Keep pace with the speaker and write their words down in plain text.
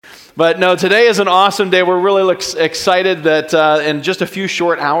But no, today is an awesome day. We're really excited that in just a few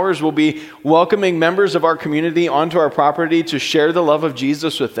short hours, we'll be welcoming members of our community onto our property to share the love of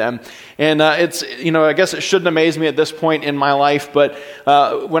Jesus with them. And it's, I guess it shouldn't amaze me at this point in my life, but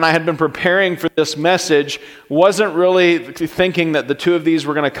when I had been preparing for this message, wasn't really thinking that the two of these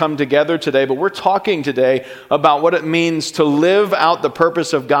were going to come together today, but we're talking today about what it means to live out the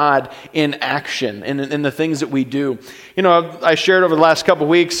purpose of God in action, in the things that we do. I shared over the last couple of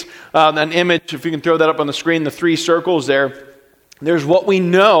weeks an image, if you can throw that up on the screen, the 3 circles there. There's what we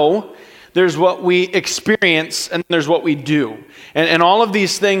know, there's what we experience, and there's what we do. And all of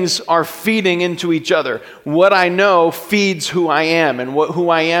these things are feeding into each other. What I know feeds who I am, and who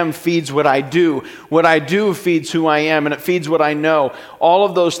I am feeds what I do. What I do feeds who I am, and it feeds what I know. All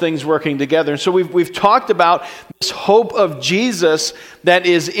of those things working together. And so we've talked about this hope of Jesus that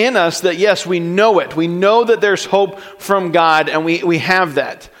is in us, that yes, we know it. We know that there's hope from God, and we have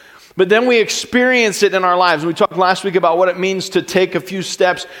that. But then we experience it in our lives. We talked last week about what it means to take a few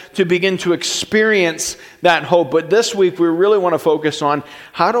steps to begin to experience that hope. But this week we really want to focus on,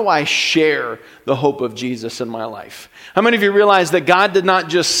 how do I share the hope of Jesus in my life? How many of you realize that God did not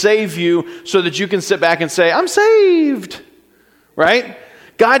just save you so that you can sit back and say, I'm saved, right?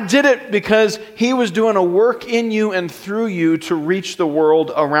 God did it because He was doing a work in you and through you to reach the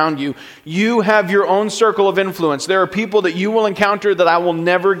world around you. You have your own circle of influence. There are people that you will encounter that I will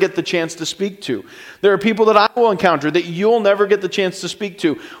never get the chance to speak to. There are people that I will encounter that you'll never get the chance to speak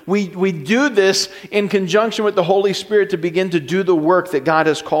to. We do this in conjunction with the Holy Spirit to begin to do the work that God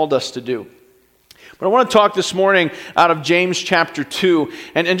has called us to do. But I want to talk this morning out of James chapter 2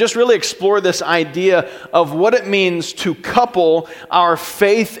 and just really explore this idea of what it means to couple our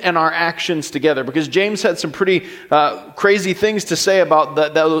faith and our actions together. Because James had some pretty crazy things to say about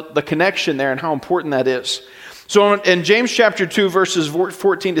the connection there and how important that is. So in James chapter 2, verses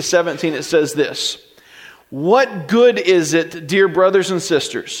 14 to 17, it says this: "What good is it, dear brothers and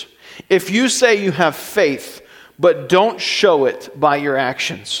sisters, if you say you have faith, but don't show it by your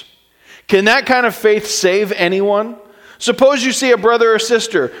actions? Can that kind of faith save anyone? Suppose you see a brother or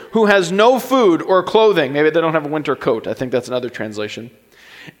sister who has no food or clothing." Maybe they don't have a winter coat. I think that's another translation.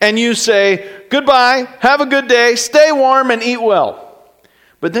 "And you say, 'Goodbye, have a good day, stay warm and eat well.'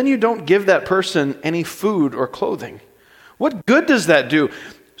 But then you don't give that person any food or clothing. What good does that do?"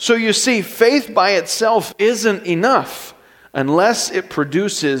 So you see, faith by itself isn't enough. Unless it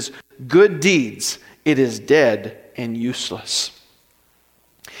produces good deeds, it is dead and useless.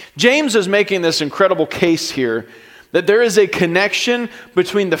 James is making this incredible case here that there is a connection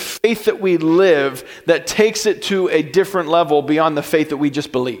between the faith that we live that takes it to a different level beyond the faith that we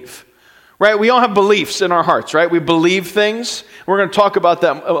just believe. Right? We all have beliefs in our hearts, right? We believe things. We're going to talk about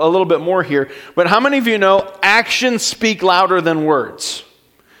that a little bit more here. But how many of you know actions speak louder than words?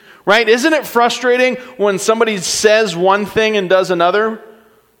 Right? Isn't it frustrating when somebody says one thing and does another?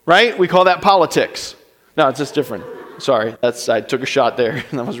 Right? We call that politics. No, it's just different. Sorry, I took a shot there.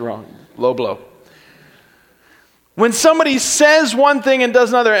 That was wrong. Low blow. When somebody says one thing and does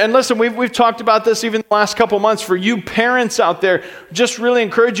another, and listen, we've talked about this even the last couple months. For you parents out there, just really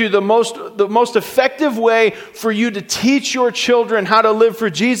encourage you, the most effective way for you to teach your children how to live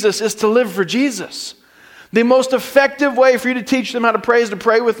for Jesus is to live for Jesus. The most effective way for you to teach them how to pray is to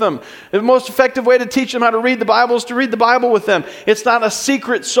pray with them. The most effective way to teach them how to read the Bible is to read the Bible with them. It's not a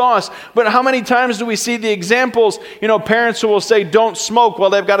secret sauce. But how many times do we see the examples, parents who will say, don't smoke while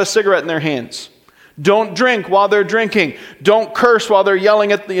they've got a cigarette in their hands. Don't drink while they're drinking. Don't curse while they're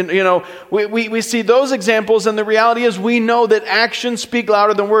yelling at we see those examples, and the reality is we know that actions speak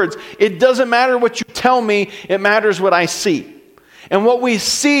louder than words. It doesn't matter what you tell me, it matters what I see. And what we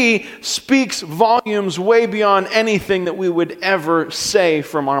see speaks volumes way beyond anything that we would ever say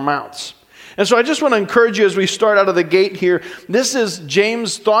from our mouths. And so I just want to encourage you as we start out of the gate here. This is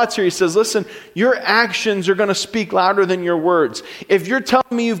James' thoughts here. He says, listen, your actions are going to speak louder than your words. If you're telling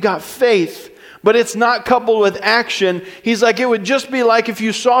me you've got faith, but it's not coupled with action, he's like, it would just be like if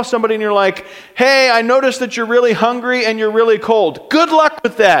you saw somebody and you're like, hey, I noticed that you're really hungry and you're really cold. Good luck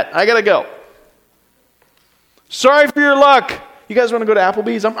with that. I got to go. Sorry for your luck. You guys want to go to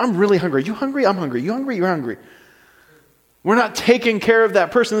Applebee's? I'm really hungry. You hungry? I'm hungry. You hungry? You're hungry. We're not taking care of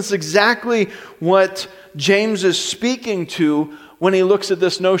that person. This is exactly what James is speaking to when he looks at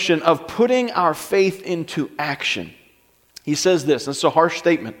this notion of putting our faith into action. He says this, and it's a harsh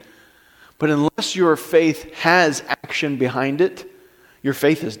statement, but unless your faith has action behind it, your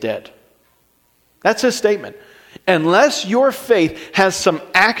faith is dead. That's his statement. Unless your faith has some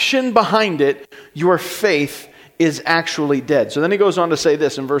action behind it, your faith is actually dead. So then he goes on to say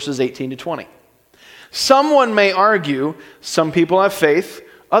this in verses 18 to 20. Someone may argue, some people have faith,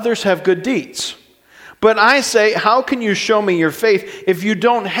 Others have good deeds. But I say, how can you show me your faith if you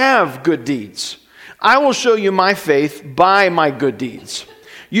don't have good deeds? I will show you my faith by my good deeds.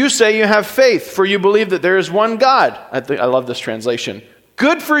 You say you have faith, for you believe that there is one God. I love this translation.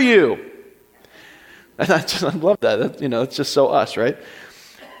 Good for you. I love that. It's just so us, right?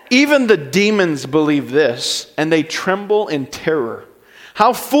 Even the demons believe this, and they tremble in terror.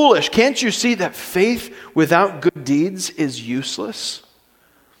 How foolish. Can't you see that faith without good deeds is useless?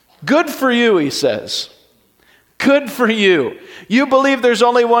 Good for you, he says. Good for you. You believe there's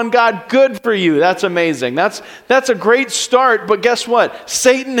only one God. Good for you. That's amazing. That's a great start, but guess what?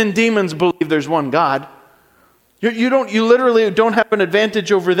 Satan and demons believe there's one God. You literally don't have an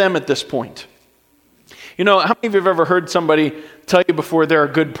advantage over them at this point. How many of you have ever heard somebody tell you before they're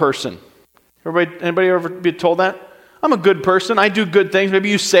a good person? Anybody ever be told that? I'm a good person. I do good things. Maybe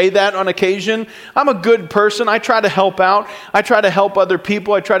you say that on occasion. I'm a good person. I try to help out. I try to help other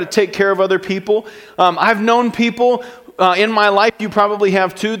people. I try to take care of other people. I've known people in my life, you probably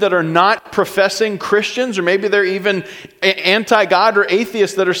have too, that are not professing Christians, or maybe they're even anti-God or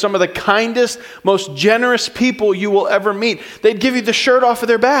atheists, that are some of the kindest, most generous people you will ever meet. They'd give you the shirt off of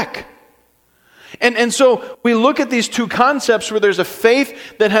their back. And so we look at these two concepts where there's a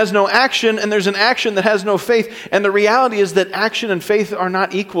faith that has no action and there's an action that has no faith. And the reality is that action and faith are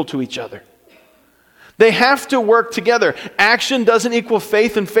not equal to each other. They have to work together. Action doesn't equal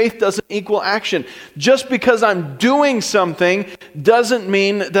faith and faith doesn't equal action. Just because I'm doing something doesn't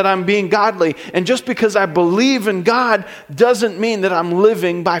mean that I'm being godly. And just because I believe in God doesn't mean that I'm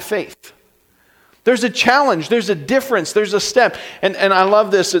living by faith. There's a challenge, there's a difference, there's a step. And I love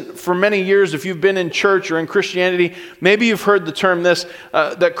this. For many years, if you've been in church or in Christianity, maybe you've heard the term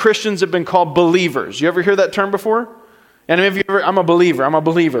that Christians have been called believers. You ever hear that term before? And have you ever, I'm a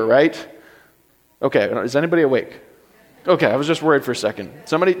believer, right? Okay, is anybody awake? Okay, I was just worried for a second.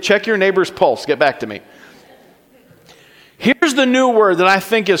 Somebody check your neighbor's pulse, get back to me. Here's the new word that I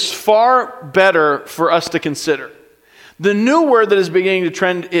think is far better for us to consider. The new word that is beginning to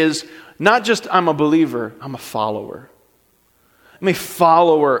trend is not just I'm a believer, I'm a follower. I'm a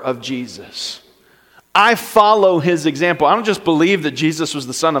follower of Jesus. I follow his example. I don't just believe that Jesus was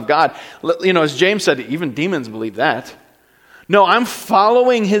the Son of God. As James said, even demons believe that. No, I'm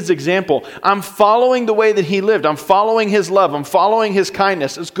following his example. I'm following the way that he lived. I'm following his love. I'm following his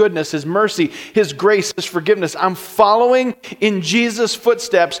kindness, his goodness, his mercy, his grace, his forgiveness. I'm following in Jesus'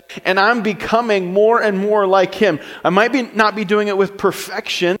 footsteps, and I'm becoming more and more like him. I might not be doing it with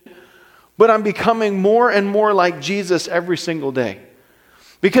perfection, but I'm becoming more and more like Jesus every single day.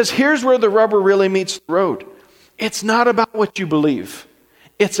 Because here's where the rubber really meets the road. It's not about what you believe.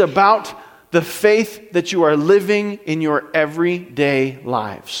 It's about the faith that you are living in your everyday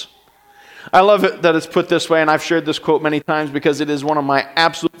lives. I love it that it's put this way, and I've shared this quote many times because it is one of my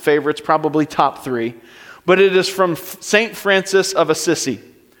absolute favorites, probably top 3. But it is from St. Francis of Assisi.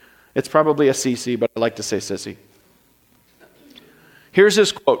 It's probably Assisi, but I like to say Sissy. Here's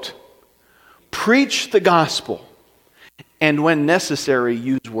his quote. Preach the gospel, and when necessary,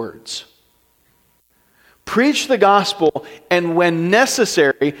 use words. Preach the gospel, and when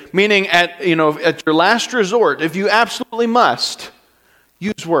necessary, meaning at your last resort, if you absolutely must,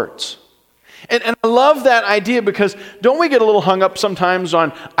 use words. And I love that idea because don't we get a little hung up sometimes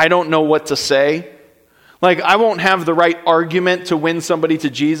on, I don't know what to say? Like, I won't have the right argument to win somebody to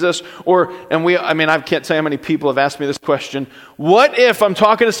Jesus. I can't say how many people have asked me this question. What if I'm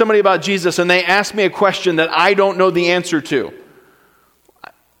talking to somebody about Jesus and they ask me a question that I don't know the answer to?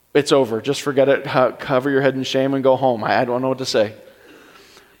 It's over. Just forget it. Cover your head in shame and go home. I don't know what to say.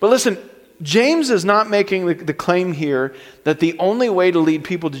 But listen, James is not making the claim here that the only way to lead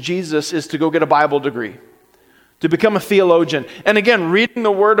people to Jesus is to go get a Bible degree, to become a theologian. And again, reading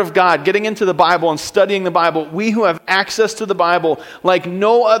the Word of God, getting into the Bible and studying the Bible, we who have access to the Bible like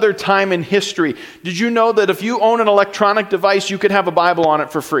no other time in history. Did you know that if you own an electronic device, you could have a Bible on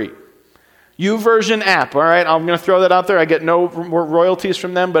it for free? YouVersion app, all right? I'm going to throw that out there. I get no royalties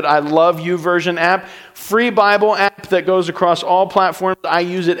from them, but I love YouVersion app. Free Bible app that goes across all platforms. I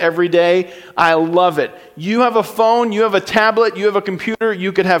use it every day. I love it. You have a phone, you have a tablet, you have a computer,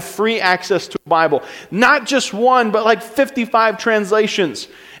 you could have free access to a Bible. Not just one, but like 55 translations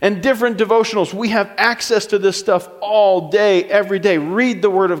and different devotionals. We have access to this stuff all day, every day. Read the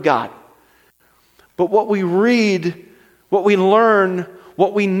Word of God. But what we read, what we learn,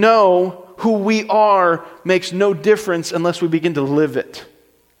 what we know, who we are, makes no difference unless we begin to live it.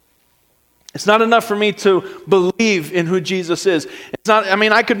 It's not enough for me to believe in who Jesus is.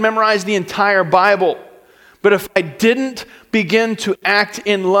 I could memorize the entire Bible, but if I didn't begin to act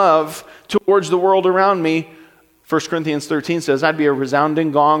in love towards the world around me, 1 Corinthians 13 says, I'd be a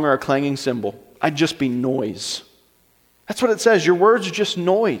resounding gong or a clanging cymbal. I'd just be noise. That's what it says. Your words are just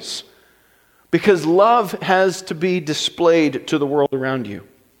noise. Because love has to be displayed to the world around you.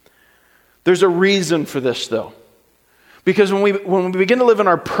 There's a reason for this, though. Because when we begin to live in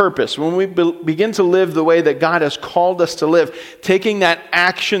our purpose, when we begin to live the way that God has called us to live, taking that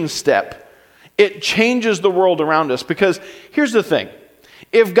action step, it changes the world around us. Because here's the thing.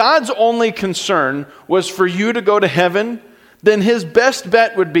 If God's only concern was for you to go to heaven, then his best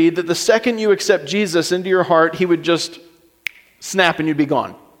bet would be that the second you accept Jesus into your heart, he would just snap and you'd be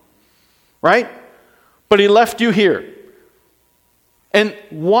gone. Right? But he left you here. And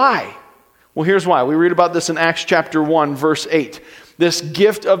why? Well, here's why. We read about this in Acts chapter 1, verse 8. This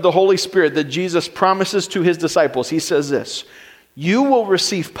gift of the Holy Spirit that Jesus promises to his disciples. He says this, you will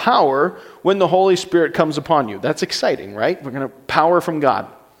receive power when the Holy Spirit comes upon you. That's exciting, right? We're going to power from God.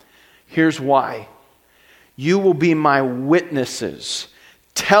 Here's why. You will be my witnesses,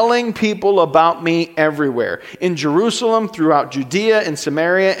 telling people about me everywhere, in Jerusalem, throughout Judea and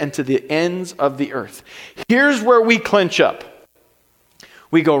Samaria, and to the ends of the earth. Here's where we clinch up.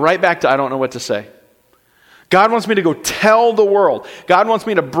 We go right back to, I don't know what to say. God wants me to go tell the world. God wants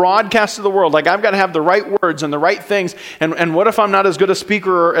me to broadcast to the world. Like, I've got to have the right words and the right things. And what if I'm not as good a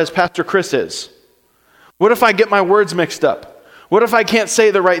speaker as Pastor Chris is? What if I get my words mixed up? What if I can't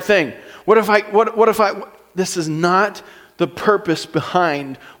say the right thing? What if I, this is not the purpose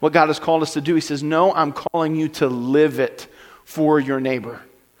behind what God has called us to do. He says, no, I'm calling you to live it for your neighbor.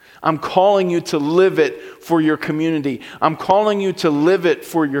 I'm calling you to live it for your community. I'm calling you to live it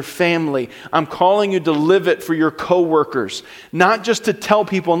for your family. I'm calling you to live it for your coworkers. Not just to tell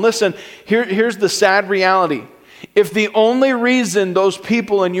people. And listen, here's the sad reality. If the only reason those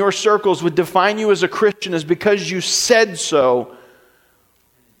people in your circles would define you as a Christian is because you said so,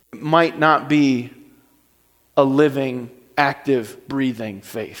 it might not be a living, active, breathing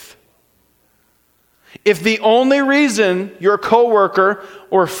faith. If the only reason your coworker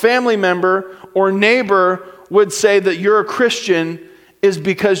or family member or neighbor would say that you're a Christian is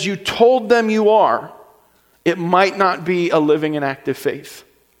because you told them you are, it might not be a living and active faith.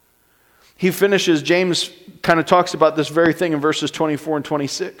 He finishes, James kind of talks about this very thing in verses 24 and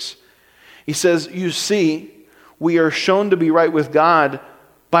 26. He says, you see, we are shown to be right with God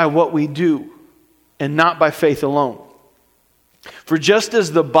by what we do and not by faith alone. For just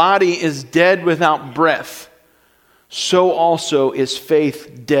as the body is dead without breath, so also is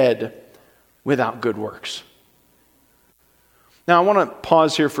faith dead without good works. Now I want to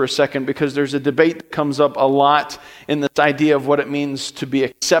pause here for a second because there's a debate that comes up a lot in this idea of what it means to be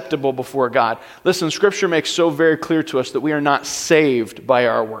acceptable before God. Listen, Scripture makes so very clear to us that we are not saved by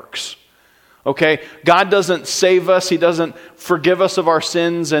our works. Okay, God doesn't save us. He doesn't forgive us of our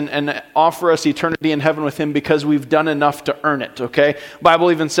sins and offer us eternity in heaven with Him because we've done enough to earn it, okay? The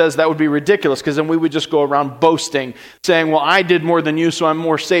Bible even says that would be ridiculous because then we would just go around boasting, saying, well, I did more than you, so I'm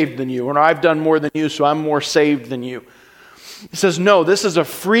more saved than you. Or I've done more than you, so I'm more saved than you. He says, no, this is a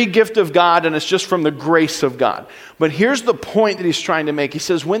free gift of God and it's just from the grace of God. But here's the point that he's trying to make. He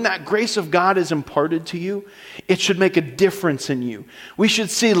says, when that grace of God is imparted to you, it should make a difference in you. We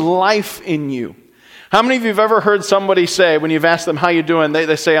should see life in you. How many of you have ever heard somebody say, when you've asked them, how you doing,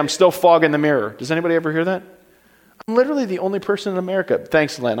 they say, I'm still fogging the mirror. Does anybody ever hear that? I'm literally the only person in America.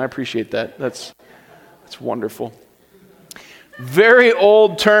 Thanks, Len. I appreciate that. That's wonderful. Very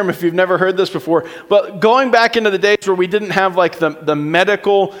old term if you've never heard this before, but going back into the days where we didn't have like the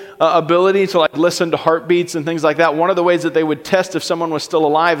medical ability to like listen to heartbeats and things like that, one of the ways that they would test if someone was still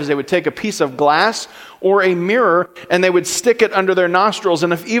alive is they would take a piece of glass or a mirror and they would stick it under their nostrils,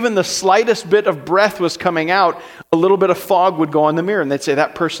 and if even the slightest bit of breath was coming out, a little bit of fog would go on the mirror and they'd say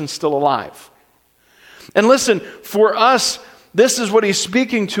that person's still alive. And listen, for us, this is what he's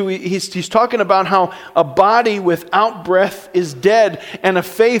speaking to. He's talking about how a body without breath is dead and a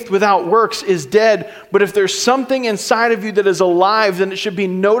faith without works is dead. But if there's something inside of you that is alive, then it should be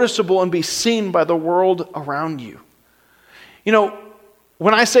noticeable and be seen by the world around you. You know,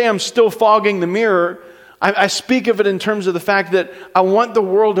 when I say I'm still fogging the mirror, I speak of it in terms of the fact that I want the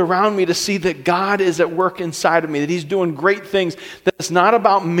world around me to see that God is at work inside of me, that He's doing great things, that it's not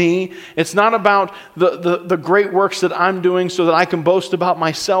about me, it's not about the great works that I'm doing so that I can boast about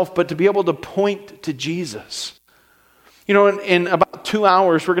myself, but to be able to point to Jesus. You know, in about 2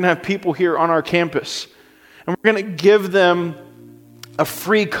 hours, we're going to have people here on our campus, and we're going to give them a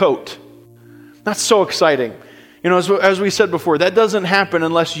free coat. That's so exciting. You know, as we said before, that doesn't happen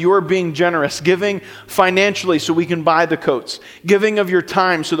unless you're being generous, giving financially so we can buy the coats, giving of your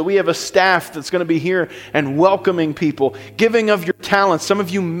time so that we have a staff that's going to be here and welcoming people, giving of your talents. Some of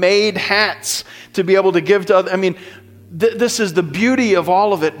you made hats to be able to give to others. I mean, this is the beauty of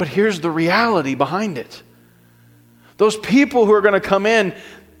all of it, but here's the reality behind it. Those people who are going to come in,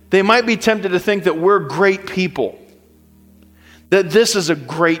 they might be tempted to think that we're great people, that this is a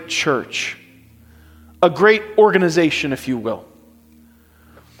great church, a great organization, if you will.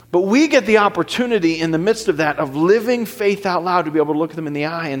 But we get the opportunity in the midst of that of living faith out loud to be able to look them in the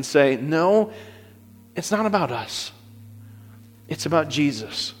eye and say, no, it's not about us. It's about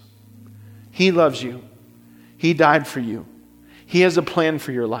Jesus. He loves you. He died for you. He has a plan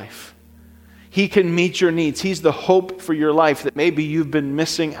for your life. He can meet your needs. He's the hope for your life that maybe you've been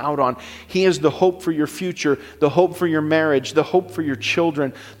missing out on. He is the hope for your future, the hope for your marriage, the hope for your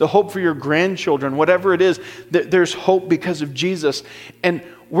children, the hope for your grandchildren, whatever it is, there's hope because of Jesus. And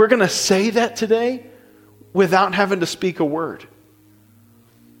we're going to say that today without having to speak a word,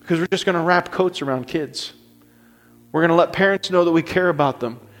 because we're just going to wrap coats around kids. We're going to let parents know that we care about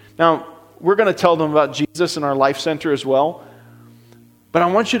them. Now, we're going to tell them about Jesus in our Life Center as well. But I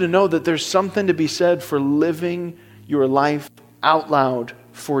want you to know that there's something to be said for living your life out loud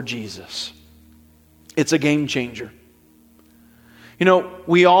for Jesus. It's a game changer. You know,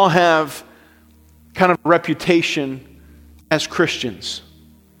 we all have kind of a reputation as Christians.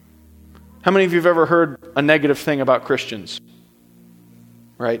 How many of you have ever heard a negative thing about Christians?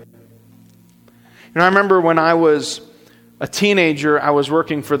 Right? You know, I remember when I was a teenager, I was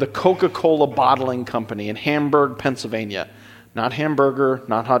working for the Coca-Cola bottling company in Hamburg, Pennsylvania. Not hamburger,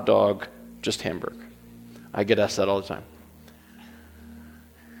 not hot dog, just Hamburg. I get asked that all the time.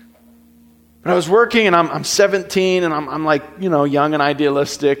 But I was working, and I'm 17, and I'm like, you know, young and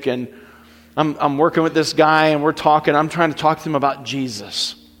idealistic, and I'm working with this guy, and we're talking. I'm trying to talk to him about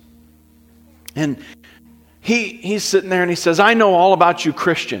Jesus. And he's sitting there, and he says, I know all about you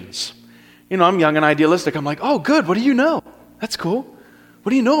Christians. You know, I'm young and idealistic. I'm like, oh, good. What do you know? That's cool. What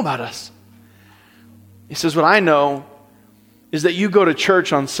do you know about us? He says, what I know is that you go to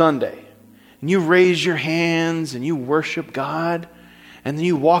church on Sunday and you raise your hands and you worship God, and then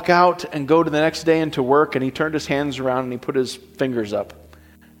you walk out and go to the next day into work. And he turned his hands around and he put his fingers up.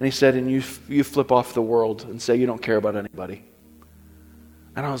 And he said, and you flip off the world and say you don't care about anybody.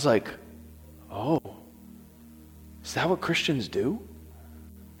 And I was like, oh, is that what Christians do?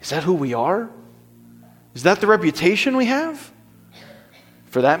 Is that who we are? Is that the reputation we have?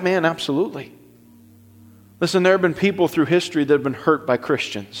 For that man, absolutely. Listen, there have been people through history that have been hurt by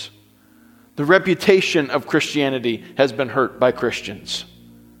Christians. The reputation of Christianity has been hurt by Christians.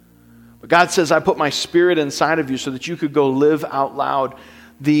 But God says, I put my Spirit inside of you so that you could go live out loud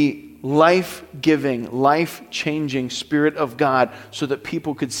the life-giving, life-changing Spirit of God, so that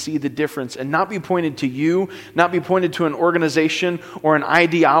people could see the difference and not be pointed to you, not be pointed to an organization or an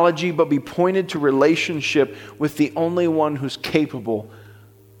ideology, but be pointed to relationship with the only one who's capable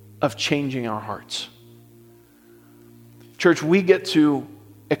of changing our hearts. Church, we get to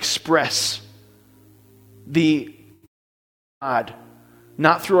express the God,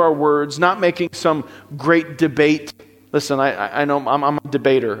 not through our words, not making some great debate. Listen, I know I'm a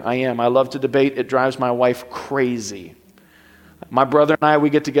debater. I am. I love to debate. It drives my wife crazy. My brother and I,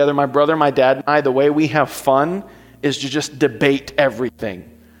 we get together. My brother, my dad, and I, the way we have fun is to just debate everything.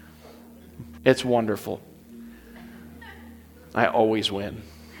 It's wonderful. I always win.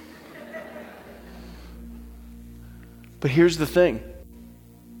 But here's the thing.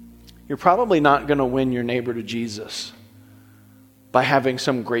 You're probably not going to win your neighbor to Jesus by having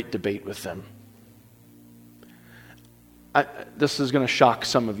some great debate with them. This is going to shock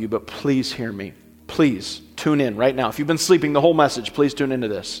some of you, but please hear me. Please tune in right now. If you've been sleeping the whole message, please tune into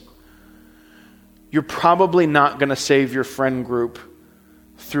this. You're probably not going to save your friend group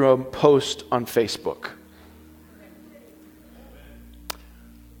through a post on Facebook.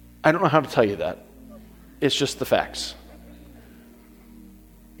 I don't know how to tell you that. It's just the facts.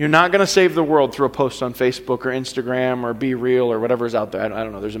 You're not going to save the world through a post on Facebook or Instagram or Be Real or whatever's out there. I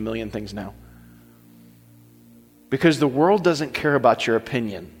don't know. There's a million things now. Because the world doesn't care about your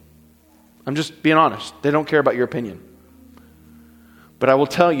opinion. I'm just being honest. They don't care about your opinion. But I will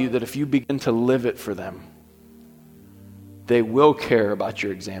tell you that if you begin to live it for them, they will care about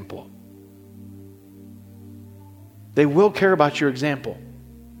your example. They will care about your example.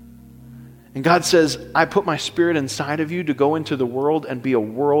 And God says, I put my Spirit inside of you to go into the world and be a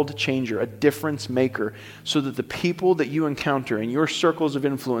world changer, a difference maker, so that the people that you encounter in your circles of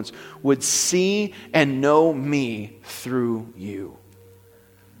influence would see and know me through you.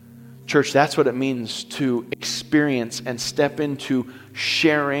 Church, that's what it means to experience and step into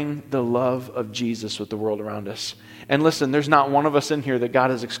sharing the love of Jesus with the world around us. And listen, there's not one of us in here that God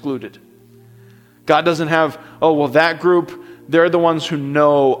has excluded. God doesn't have, oh, well, that group, they're the ones who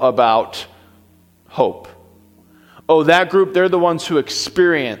know about hope. Oh, that group, they're the ones who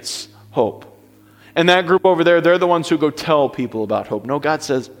experience hope. And that group over there, they're the ones who go tell people about hope. No, God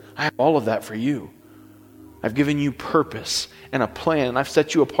says, I have all of that for you. I've given you purpose and a plan, and I've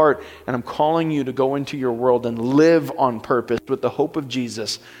set you apart, and I'm calling you to go into your world and live on purpose with the hope of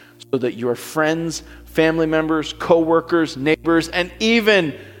Jesus, so that your friends, family members, co-workers, neighbors, and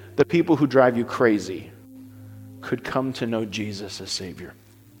even the people who drive you crazy could come to know Jesus as Savior.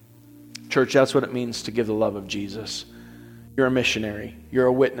 Church, that's what it means to give the love of Jesus. You're a missionary. You're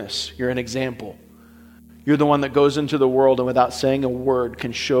a witness. You're an example. You're the one that goes into the world and without saying a word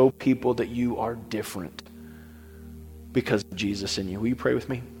can show people that you are different because of Jesus in you. Will you pray with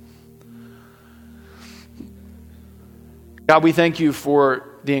me? God, we thank you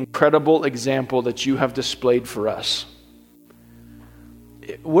for the incredible example that you have displayed for us.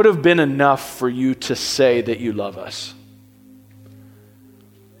 It would have been enough for you to say that you love us.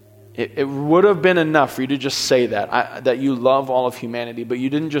 It would have been enough for you to just say that you love all of humanity, but you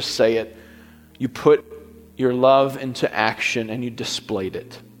didn't just say it. You put your love into action and you displayed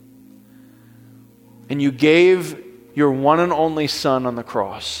it. And you gave your one and only Son on the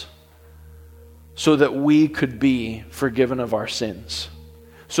cross so that we could be forgiven of our sins,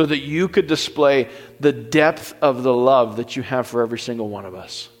 so that you could display the depth of the love that you have for every single one of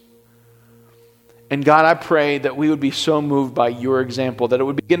us. And God, I pray that we would be so moved by your example, that it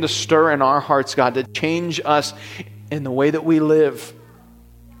would begin to stir in our hearts, God, to change us in the way that we live,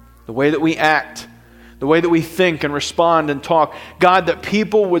 the way that we act, the way that we think and respond and talk. God, that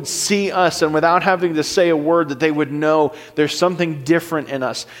people would see us and without having to say a word, that they would know there's something different in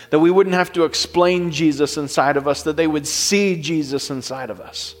us, that we wouldn't have to explain Jesus inside of us, that they would see Jesus inside of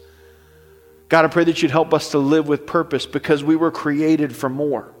us. God, I pray that you'd help us to live with purpose, because we were created for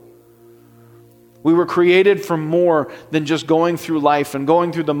more. We were created for more than just going through life and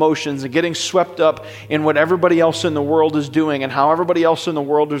going through the motions and getting swept up in what everybody else in the world is doing and how everybody else in the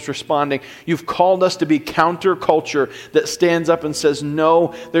world is responding. You've called us to be counterculture that stands up and says,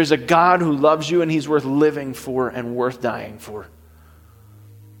 no, there's a God who loves you and he's worth living for and worth dying for.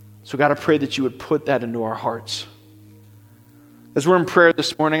 So God, I pray that you would put that into our hearts. As we're in prayer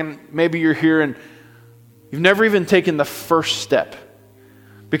this morning, maybe you're here and you've never even taken the first step.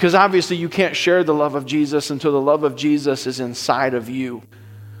 Because obviously you can't share the love of Jesus until the love of Jesus is inside of you.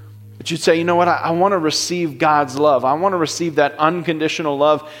 But you'd say, you know what, I want to receive God's love. I want to receive that unconditional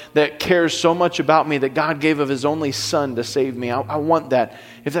love that cares so much about me that God gave of his only Son to save me. I want that.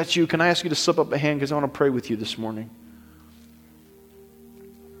 If that's you, can I ask you to slip up a hand, because I want to pray with you this morning.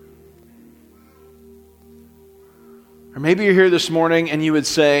 Or maybe you're here this morning and you would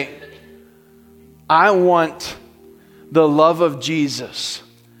say, I want the love of Jesus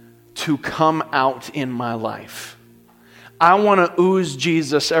to come out in my life. I want to ooze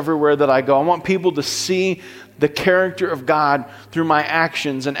Jesus everywhere that I go. I want people to see the character of God through my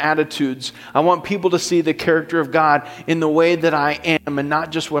actions and attitudes. I want people to see the character of God in the way that I am and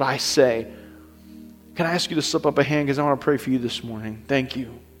not just what I say. Can I ask you to slip up a hand, because I want to pray for you this morning. Thank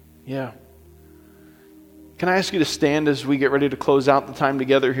you. Yeah. Can I ask you to stand as we get ready to close out the time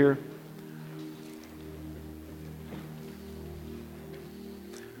together here?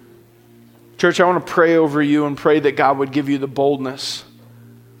 Church, I want to pray over you and pray that God would give you the boldness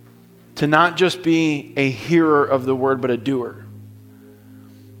to not just be a hearer of the word, but a doer.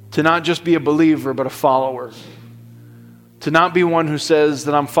 To not just be a believer, but a follower. To not be one who says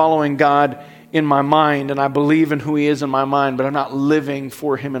that I'm following God in my mind and I believe in who he is in my mind, but I'm not living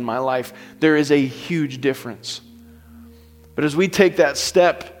for him in my life. There is a huge difference. But as we take that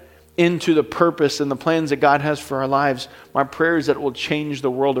step into the purpose and the plans that God has for our lives, my prayer is that it will change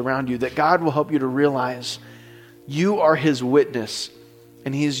the world around you, that God will help you to realize you are his witness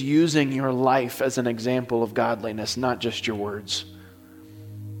and he's using your life as an example of godliness, not just your words.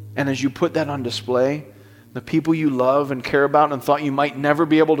 And as you put that on display, the people you love and care about and thought you might never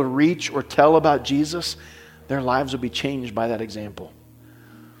be able to reach or tell about Jesus, their lives will be changed by that example.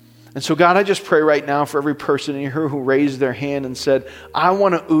 And so God, I just pray right now for every person in here who raised their hand and said, I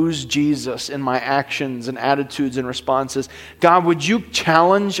want to ooze Jesus in my actions and attitudes and responses. God, would you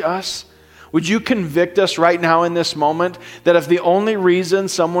challenge us? Would you convict us right now in this moment that if the only reason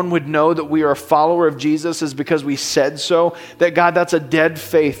someone would know that we are a follower of Jesus is because we said so, that God, that's a dead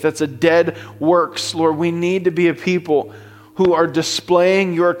faith, that's a dead works. Lord, we need to be a people who are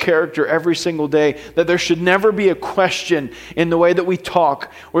displaying your character every single day, that there should never be a question in the way that we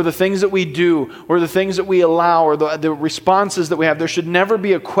talk, or the things that we do, or the things that we allow, or the responses that we have. There should never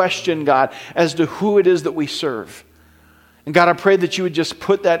be a question, God, as to who it is that we serve. And God, I pray that you would just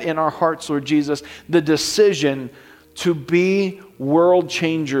put that in our hearts, Lord Jesus, the decision to be world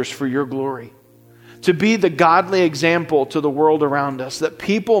changers for your glory, to be the godly example to the world around us, that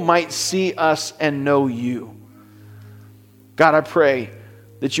people might see us and know you. God, I pray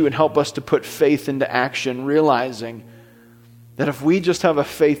that you would help us to put faith into action, realizing that if we just have a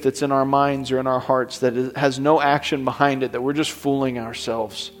faith that's in our minds or in our hearts that has no action behind it, that we're just fooling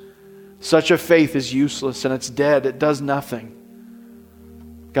ourselves. Such a faith is useless and it's dead. It does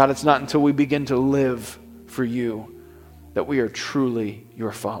nothing. God, it's not until we begin to live for you that we are truly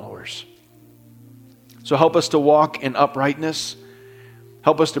your followers. So help us to walk in uprightness.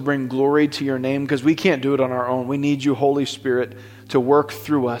 Help us to bring glory to your name, because we can't do it on our own. We need you, Holy Spirit, to work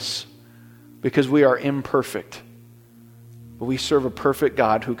through us because we are imperfect. But we serve a perfect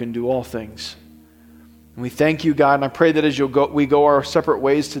God who can do all things. And we thank you, God, and I pray that as we go our separate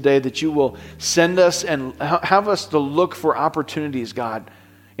ways today, that you will send us and have us to look for opportunities, God,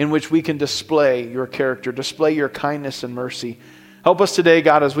 in which we can display your character, display your kindness and mercy. Help us today,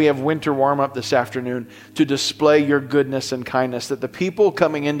 God, as we have winter warm-up this afternoon, to display your goodness and kindness, that the people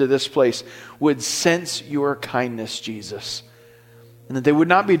coming into this place would sense your kindness, Jesus, and that they would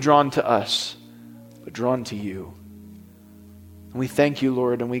not be drawn to us, but drawn to you. And we thank you,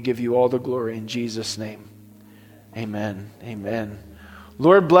 Lord, and we give you all the glory in Jesus' name. Amen. Amen.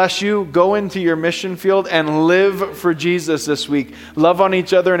 Lord bless you. Go into your mission field and live for Jesus this week. Love on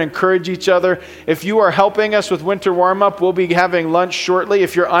each other and encourage each other. If you are helping us with winter warm-up, we'll be having lunch shortly.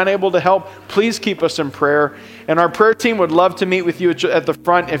 If you're unable to help, please keep us in prayer. And our prayer team would love to meet with you at the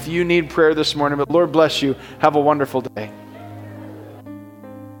front if you need prayer this morning. But Lord bless you. Have a wonderful day.